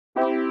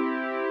Do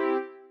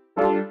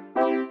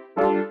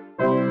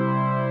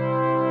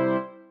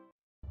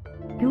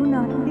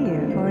not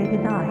fear, for it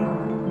is I,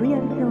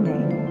 Uriel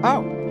Septim.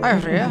 Oh, hi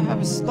Ria, I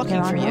was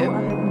looking for you. There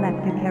are no others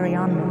left to carry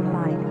on this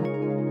fight.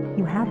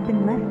 You have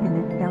been left in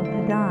this cell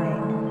to die.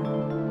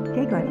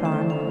 Jagar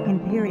Tharn,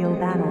 Imperial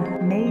Battle,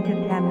 Mage of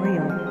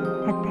Tamriel,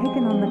 has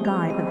taken on the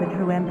guise of the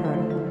true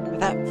Emperor.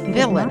 That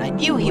villain, I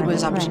knew he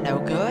was up to no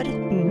good.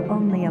 Being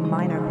only a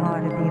minor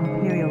part of the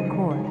Imperial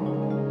Court.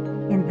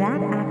 In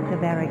that act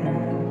of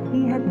arrogance,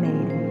 he has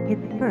made his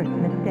first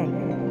mistake.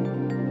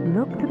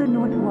 Look to the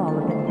north wall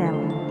of the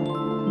cell.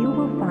 You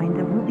will find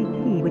a ruby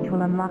key which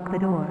will unlock the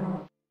door.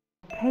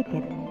 Take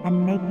it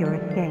and make your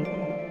escape.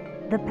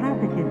 The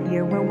passages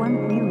here were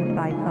once used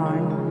by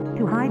Tharn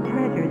to hide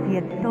treasures he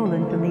had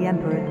stolen from the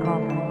Emperor's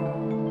coffin.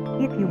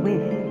 If you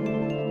wish,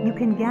 you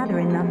can gather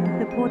enough to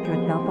support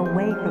yourself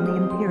away from the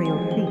Imperial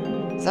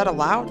seat. Is that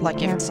allowed?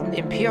 Like if it's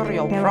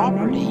Imperial There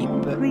property, are many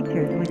but...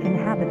 creatures which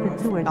inhabit the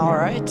sewers now.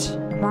 Alright.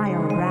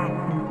 Vile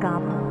rats and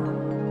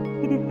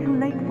goblins. It is too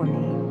late for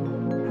me,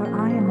 for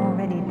I am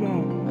already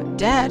dead.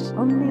 Dead?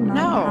 Only my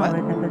No,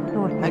 powers as a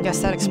sorceress I guess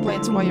that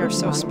explains why you're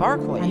so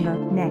sparkly. and the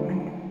next.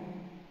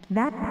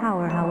 That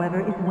power,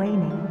 however, is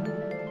waning.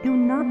 Do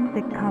not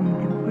succumb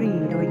to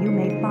greed, or you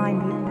may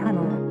find these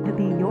tunnels to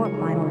be your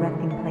final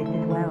resting place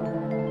as well.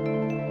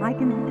 I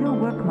can still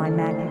work my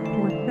magic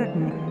to a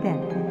certain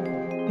extent.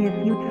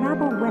 If you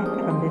travel west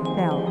from this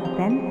cell,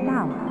 then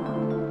south,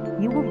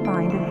 you will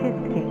find a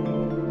shift gate.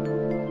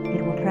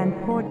 It will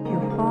transport you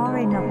far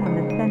enough from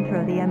the center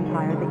of the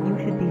Empire that you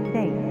should be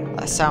safe.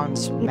 That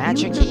sounds If you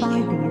magic-y.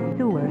 survive these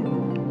sewers,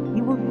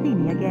 you will see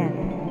me again.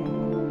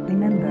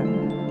 Remember,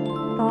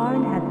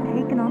 Tharn has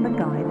taken on the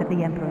guise of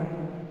the Emperor.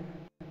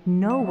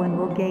 No one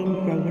will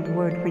gainsay his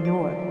word for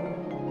yours.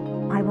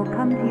 I will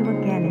come to you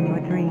again in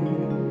your dreams,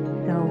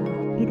 so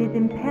it is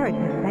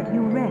imperative that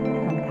you rest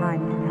from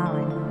time to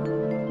time.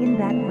 In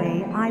that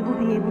way, I will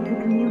be able to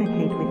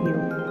communicate with you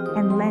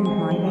and lend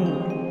my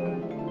aid.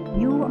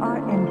 You are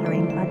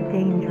entering a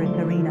dangerous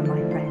arena, my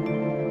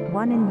friend,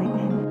 one in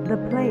which the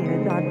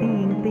players are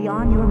beings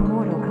beyond your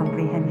mortal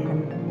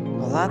comprehension.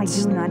 Well,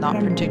 that's not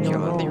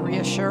particularly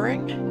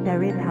reassuring.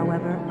 There is,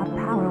 however, a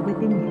power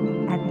within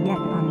you as yet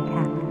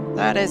untapped.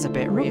 That is a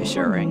bit Look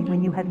reassuring. for me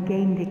when you have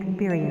gained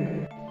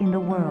experience in the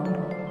world.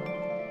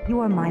 You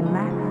are my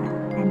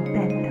last and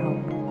best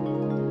hope.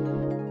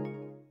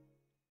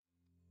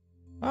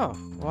 Oh,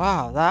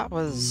 wow, that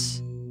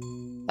was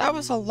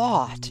a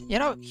lot. You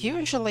know,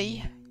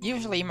 usually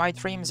my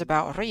dreams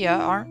about Ria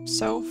aren't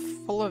so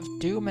full of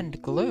doom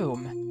and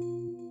gloom.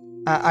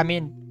 I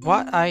mean,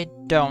 what? I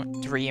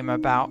don't dream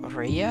about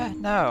Ria?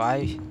 No,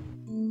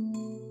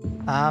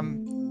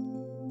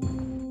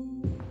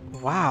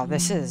 wow,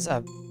 this is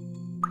a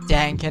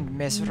dank and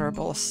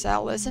miserable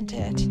cell, isn't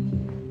it?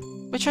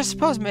 Which I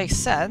suppose makes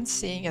sense,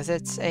 seeing as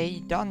it's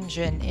a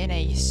dungeon in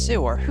a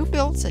sewer. Who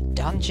builds a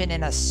dungeon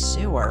in a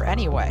sewer,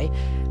 anyway?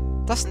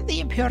 Doesn't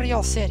the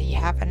Imperial City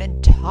have an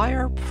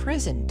entire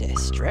prison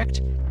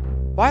district?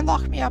 Why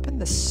lock me up in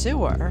the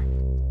sewer?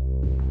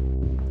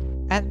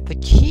 And the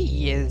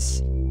key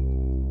is...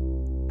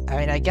 I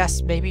mean, I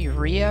guess maybe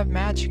Ria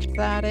magicked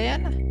that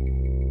in?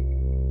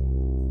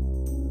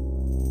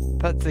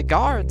 But the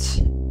guards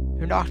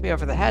who knocked me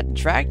over the head and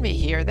dragged me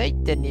here, they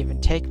didn't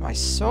even take my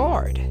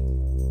sword.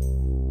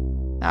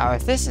 Now,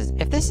 if this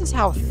is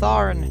how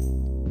Tharn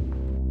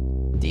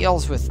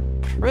deals with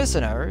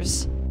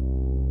prisoners,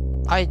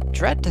 I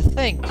dread to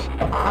think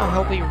how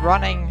he'll be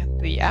running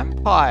the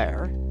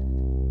Empire,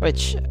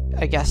 which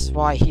I guess is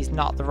why he's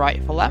not the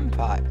rightful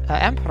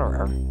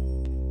emperor.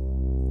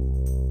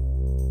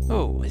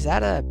 Ooh, is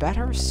that a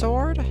better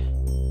sword?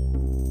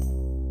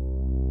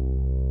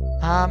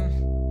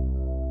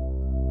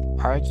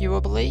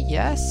 Arguably,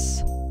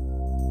 yes.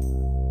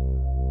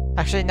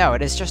 Actually, no,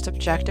 it is just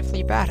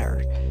objectively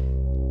better.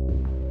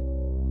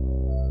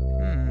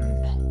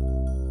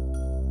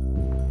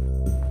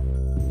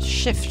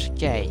 Shift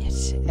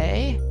gate,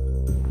 eh?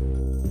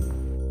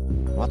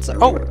 What's a—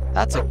 oh,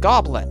 that's a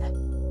goblin!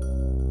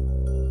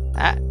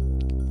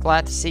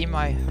 Glad to see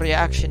my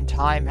reaction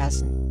time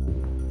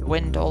hasn't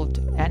dwindled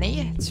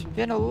any. It's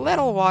been a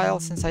little while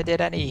since I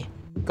did any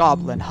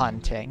goblin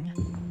hunting.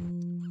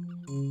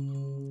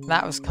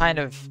 That was kind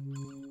of,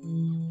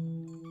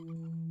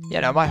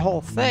 you know, my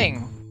whole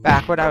thing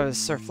back when I was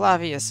Sir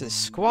Flavius's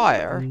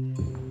squire.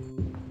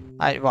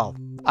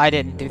 I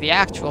didn't do the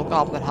actual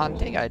goblin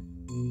hunting. I'd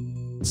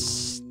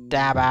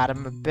stab at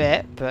him a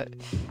bit, but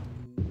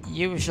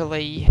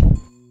usually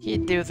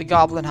he'd do the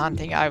goblin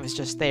hunting. I was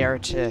just there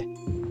to,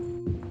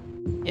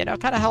 you know,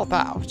 kind of help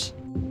out.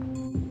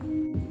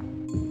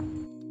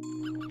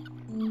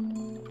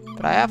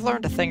 But I have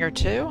learned a thing or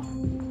two.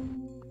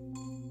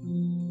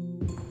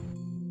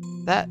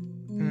 That,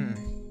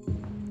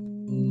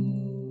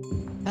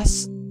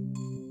 this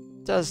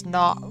does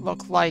not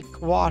look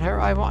like water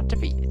I want to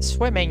be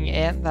swimming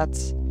in.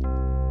 That's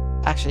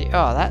actually,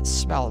 oh, that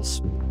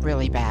smells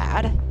really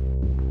bad.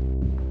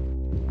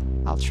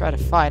 I'll try to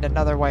find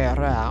another way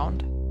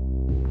around.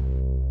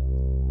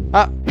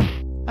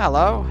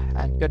 Hello,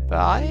 and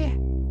goodbye.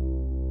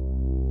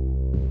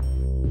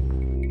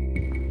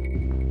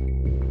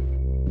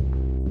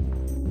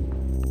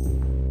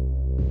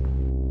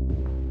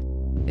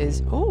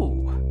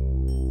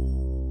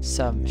 Ooh,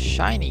 some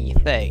shiny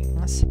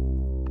things.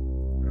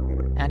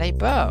 And a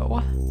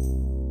bow.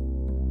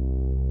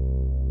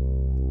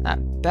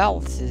 That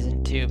belt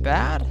isn't too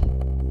bad.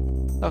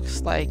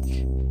 Looks like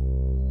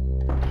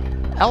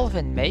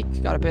elven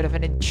make, got a bit of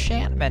an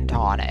enchantment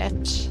on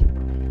it.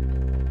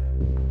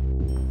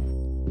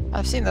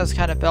 I've seen those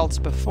kind of belts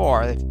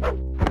before.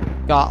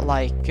 They've got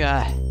like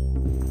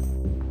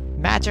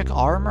magic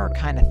armor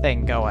kind of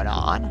thing going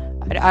on.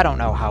 I don't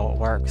know how it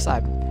works.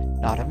 I'm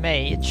not a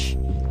mage,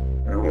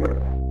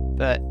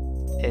 but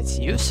it's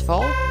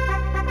useful.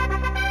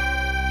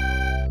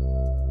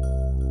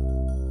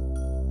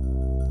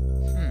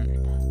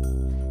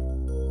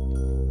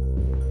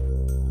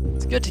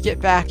 It's good to get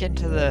back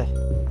into the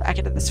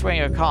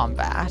swing of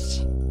combat.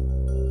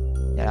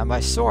 You know,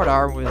 my sword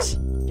arm was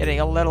getting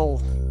a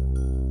little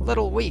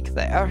weak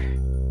there.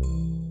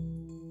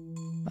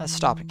 Let's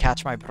stop and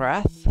catch my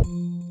breath.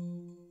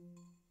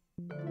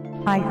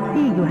 I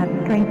see you have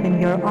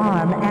strengthened your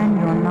arm and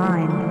your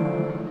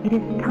mind. It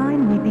is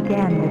time we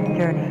began this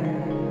journey.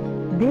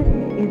 This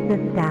is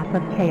the Staff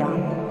of Chaos.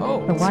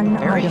 Oh, the one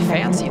very item that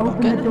fancy can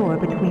open looking. the door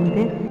between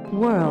this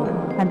world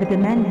and the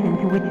dimension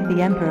to which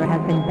the Emperor has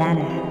been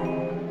banished.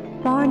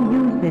 Tharn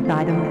used this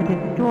item to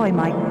destroy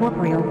my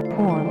corporeal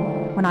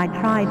form when I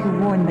tried to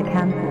warn the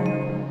Council.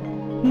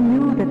 He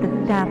knew that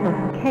the Staff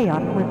of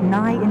Chaos was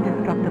nigh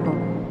indestructible,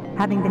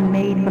 having been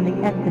made from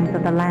the essence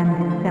of the land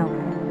itself.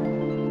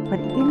 But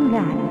in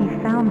that he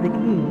found the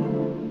key.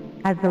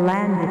 As the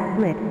land is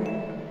split,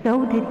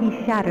 so did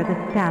he shatter the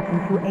staff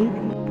into 8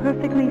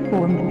 perfectly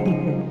formed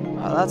pieces.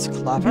 Oh, that's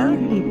clever.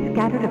 These he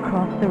scattered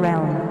across the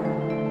realm.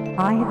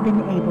 I have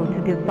been able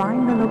to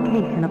divine the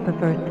location of the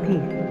first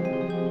piece,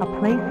 a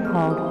place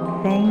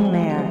called Fang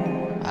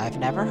Lair. I've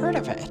never heard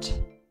of it.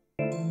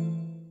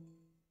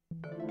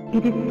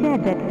 It is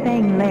said that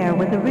Fang Lair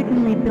was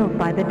originally built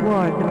by the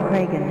dwarves of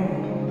Kragan.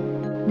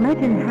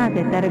 Legend has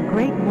it that a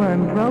great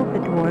worm drove the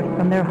dwarves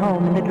from their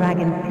home in the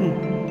Dragon's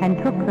Teeth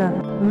and took the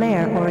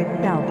lair for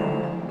itself.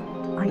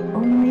 I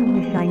only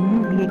wish I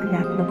knew the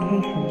exact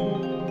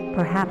location.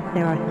 Perhaps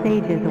there are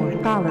sages or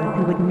scholars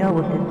who would know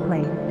of this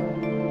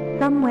place.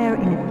 Somewhere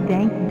in its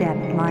dank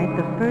depths lies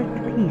the first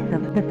piece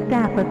of the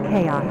Staff of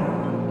Chaos.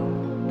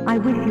 I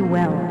wish you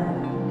well.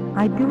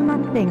 I do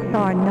not think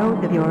Tharn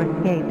knows of your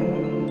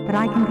escape, but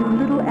I can do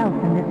little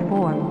else in this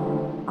form.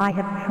 I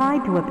have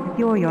tried to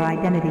obscure your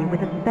identity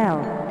with a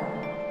spell,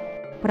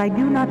 but I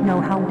do not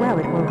know how well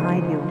it will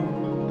hide you.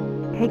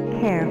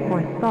 Take care,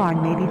 for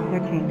Tharn may be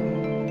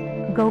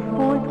searching. Go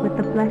forth with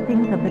the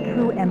blessings of the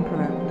true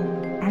Emperor,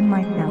 and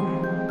myself.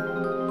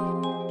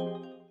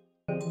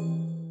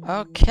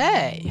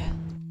 Okay,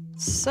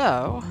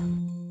 so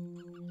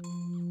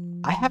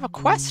I have a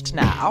quest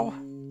now.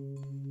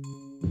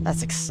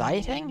 That's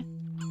exciting.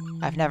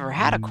 I've never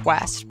had a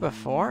quest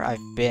before. I've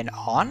been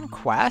on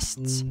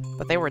quests,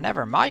 but they were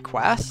never my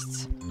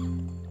quests.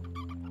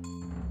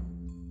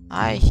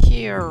 I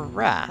hear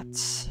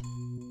rats.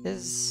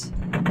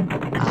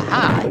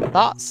 Aha, I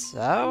thought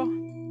so.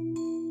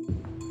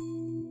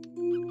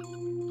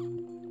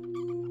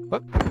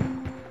 Whoop.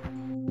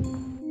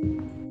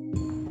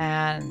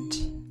 And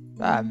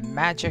a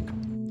magic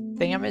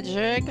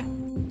thingamajig.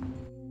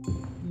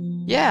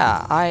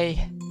 Yeah,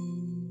 I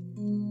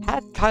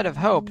had kind of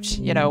hoped,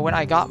 you know, when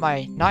I got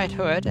my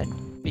knighthood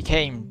and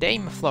became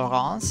Dame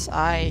Florence,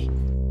 I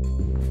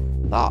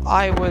thought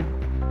I would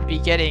be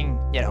getting,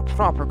 you know,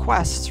 proper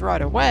quests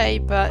right away,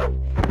 but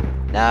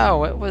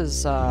no, it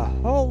was a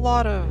whole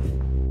lot of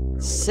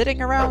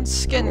sitting around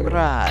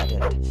Skingrad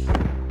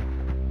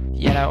and,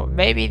 you know,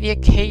 maybe the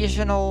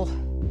occasional,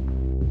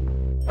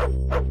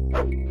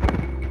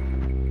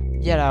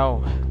 you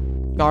know,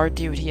 guard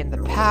duty in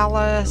the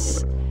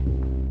palace,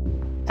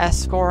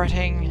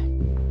 escorting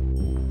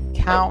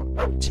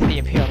Count to the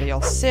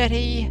Imperial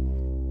City,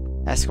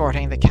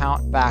 escorting the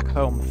Count back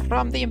home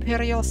from the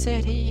Imperial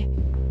City,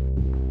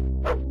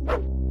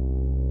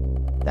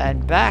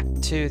 then back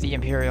to the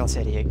Imperial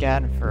City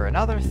again for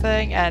another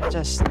thing, and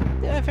just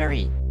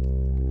very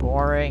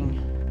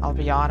boring, I'll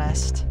be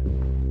honest.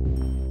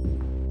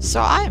 So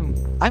I'm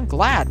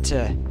glad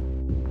to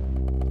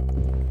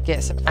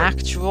get some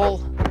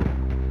actual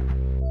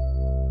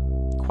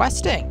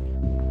questing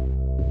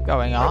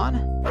going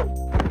on.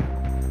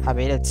 I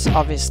mean, it's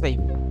obviously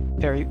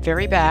very,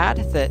 very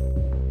bad that,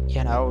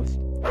 you know,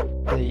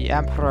 the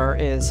Emperor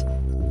is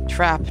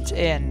trapped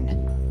in...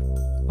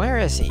 Where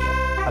is he?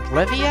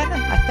 Oblivion,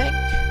 I think?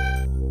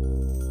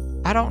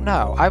 I don't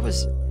know.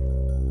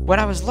 When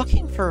I was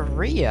looking for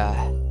Rhea,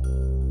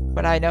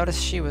 when I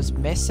noticed she was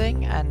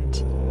missing,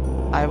 and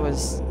I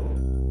was...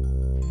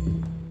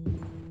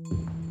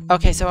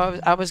 Okay, so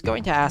I was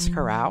going to ask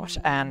her out,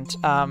 and,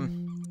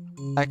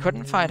 I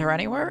couldn't find her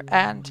anywhere,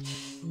 and...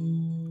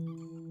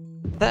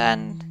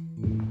 Then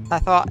I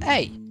thought,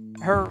 hey,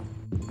 her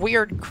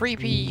weird,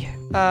 creepy,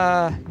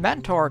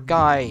 mentor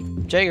guy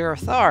Jagar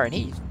Tharn.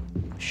 He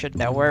should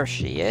know where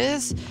she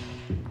is.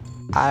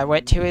 I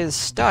went to his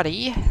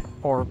study,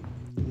 or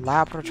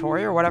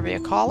laboratory, or whatever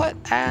you call it,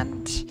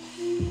 and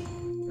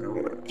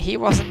he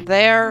wasn't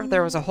there.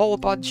 There was a whole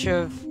bunch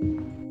of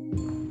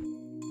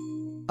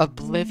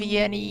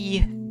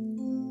oblivion-y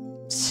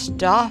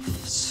stuff,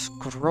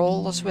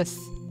 scrolls with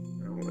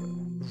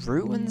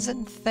runes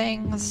and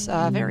things.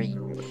 Very,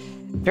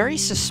 very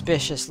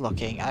suspicious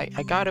looking,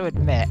 I gotta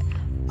admit.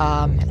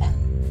 A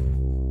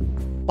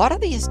lot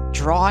of these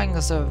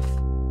drawings of,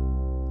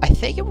 I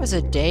think it was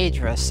a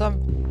Daedra,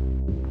 some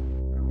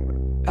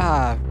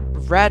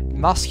red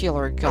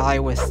muscular guy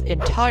with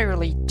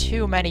entirely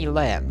too many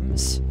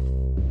limbs.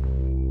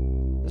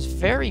 It was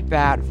very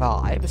bad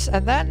vibes.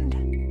 And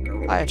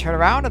then I turn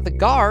around and the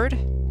guard,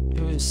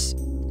 who's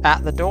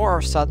at the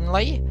door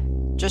suddenly,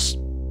 just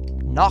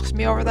knocks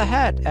me over the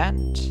head,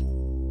 and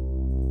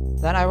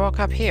then I woke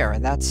up here,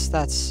 and that's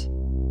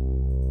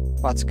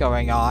what's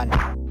going on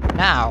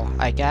now,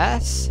 I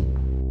guess.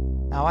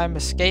 Now I'm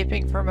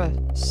escaping from a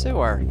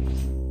sewer.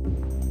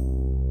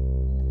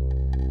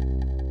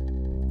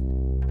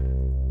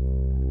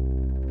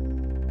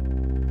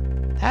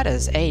 That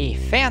is a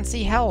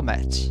fancy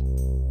helmet.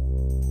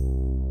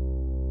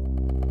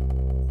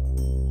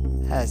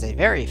 That is a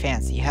very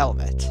fancy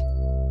helmet.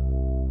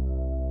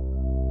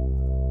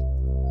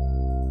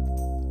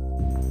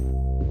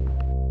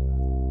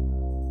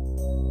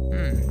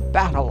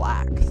 Battle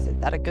axe. Is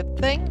that a good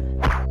thing?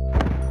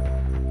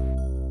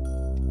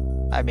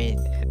 I mean,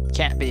 it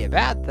can't be a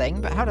bad thing,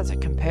 but how does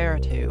it compare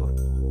to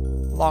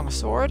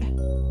longsword?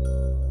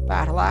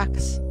 Battle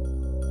axe?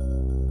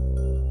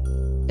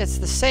 It's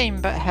the same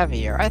but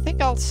heavier. I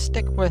think I'll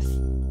stick with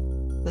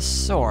the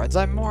swords.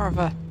 I'm more of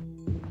a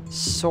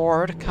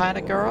sword kind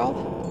of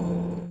girl.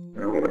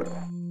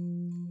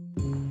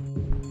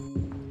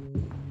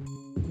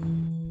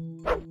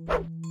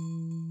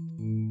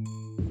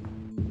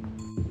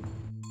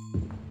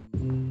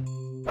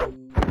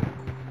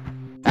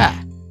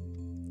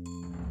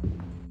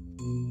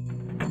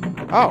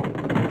 Oh.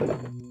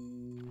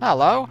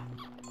 Hello.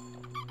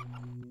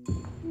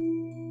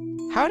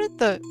 How did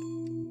the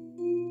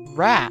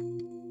rat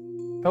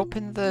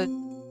open the...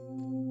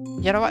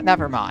 You know what?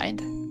 Never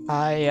mind.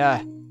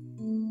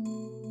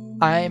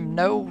 I'm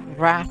no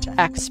rat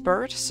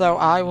expert, so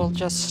I will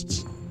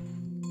just,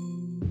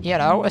 you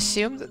know,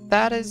 assume that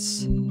that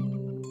is...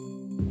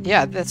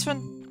 Yeah, this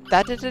one,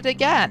 that did it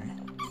again.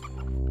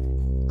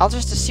 I'll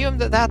just assume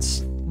that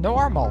that's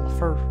normal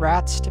for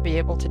rats to be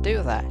able to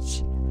do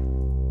that.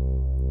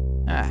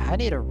 I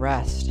need a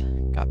rest.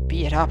 Got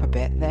beat up a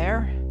bit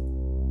there.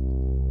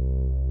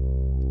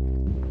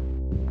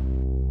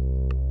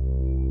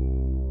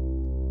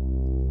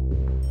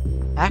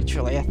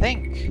 Actually, I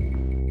think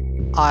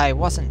I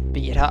wasn't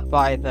beat up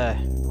by the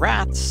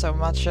rats so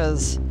much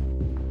as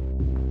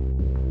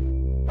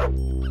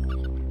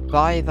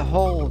by the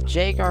whole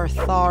Jagar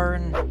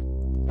Tharn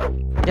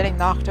getting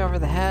knocked over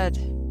the head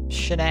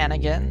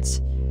shenanigans.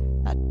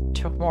 That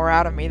took more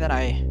out of me than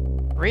I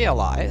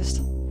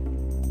realized.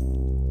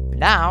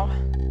 Now,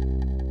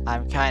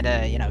 I'm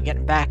kinda, you know,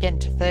 getting back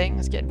into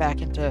things, getting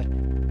back into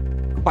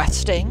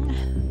questing.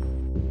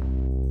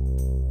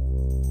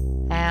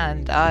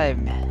 And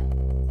I'm,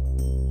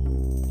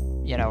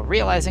 you know,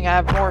 realizing I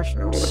have more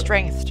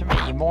strength to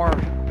me, more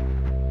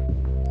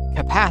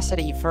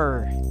capacity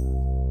for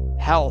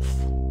health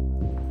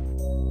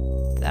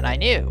than I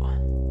knew.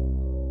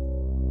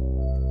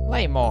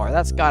 Claymore,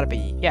 that's gotta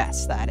be,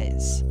 yes, that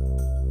is.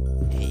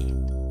 Hey,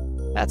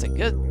 that's a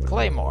good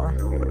claymore.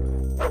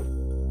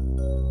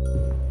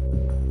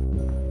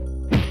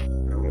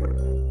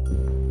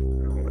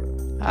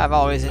 I've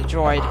always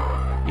enjoyed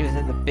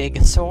using the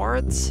big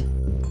swords.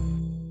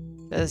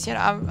 Because, you know,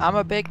 I'm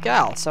a big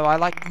gal, so I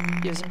like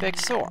using big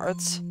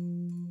swords.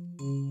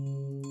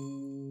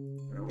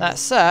 That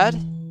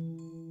said,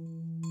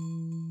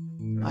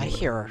 I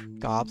hear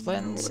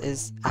goblins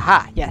is...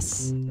 Aha,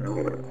 yes.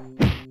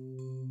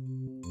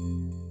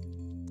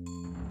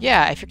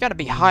 Yeah, if you're gonna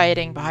be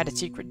hiding behind a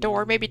secret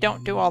door, maybe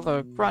don't do all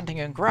the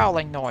grunting and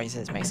growling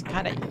noises. Makes it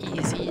kinda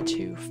easy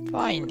to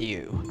find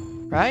you,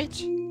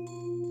 right?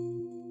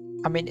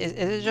 I mean, is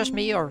it just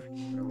me, or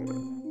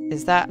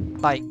is that,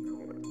 like,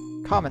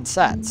 common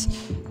sense?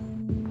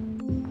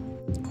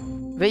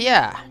 But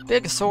yeah,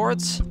 big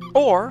swords,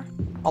 or,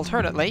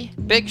 alternately,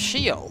 big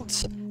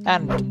shields,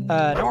 and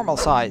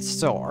normal-sized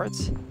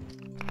swords.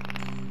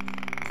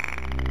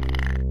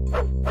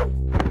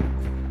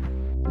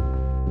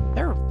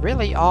 There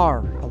really are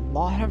a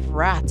lot of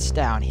rats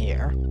down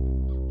here,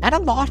 and a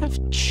lot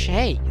of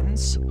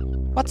chains.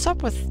 What's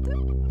up with...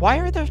 Why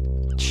are there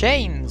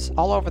chains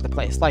all over the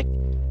place? Like,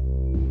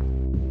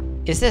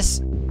 is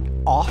this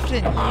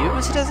often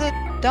used as a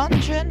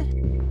dungeon?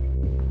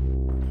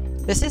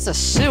 This is a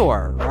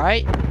sewer,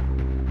 right?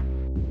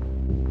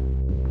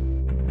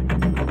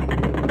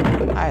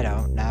 I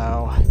don't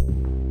know.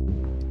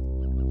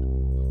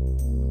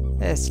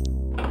 This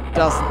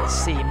doesn't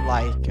seem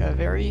like a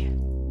very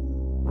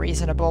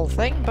reasonable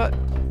thing, but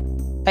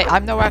hey,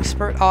 I'm no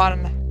expert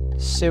on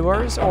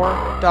sewers or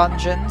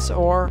dungeons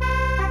or,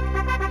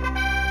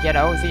 you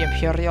know, the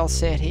Imperial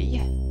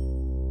City.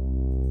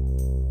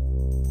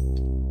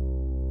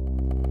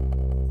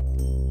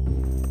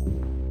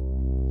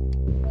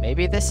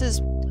 Maybe this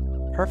is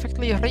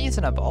perfectly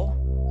reasonable.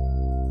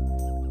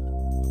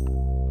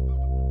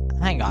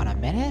 Hang on a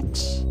minute.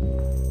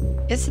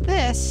 Is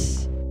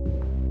this...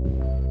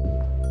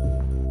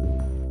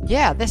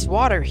 Yeah, this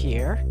water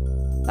here.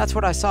 That's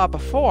what I saw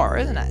before,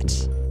 isn't it?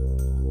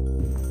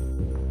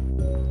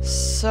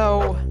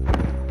 So...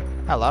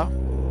 Hello.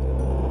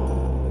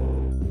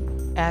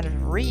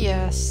 And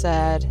Ria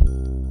said...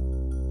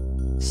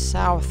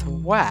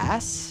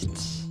 southwest.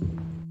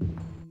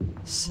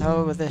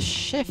 So the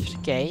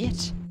shift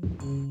gate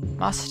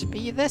must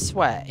be this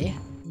way.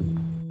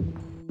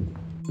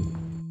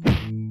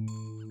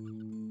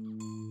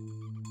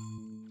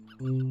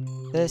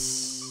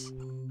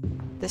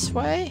 This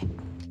way?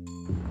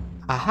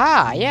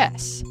 Aha,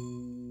 yes.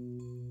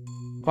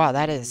 Wow,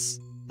 that's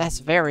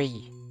very,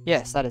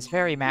 yes, that is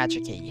very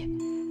magic-y.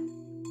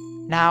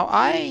 Now,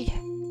 I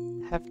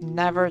have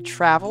never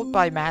traveled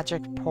by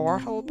magic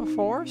portal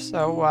before,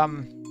 so,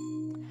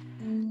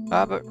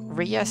 but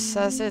Ria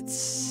says it's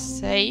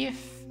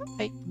safe,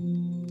 I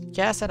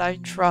guess, and I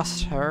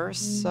trust her,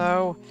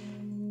 so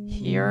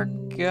here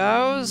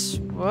goes.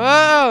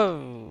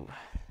 Whoa!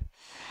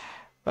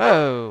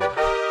 Whoa!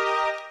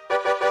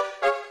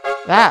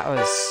 That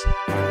was...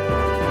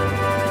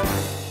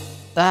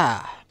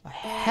 Ah, my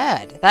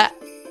head, that...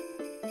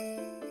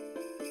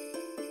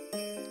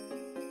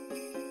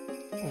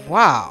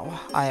 Wow,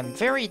 I am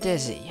very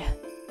dizzy.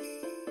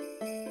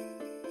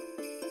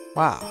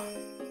 Wow.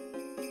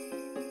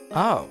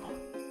 Oh.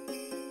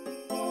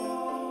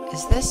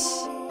 Is this...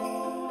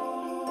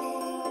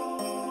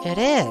 It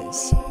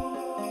is.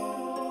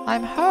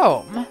 I'm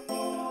home.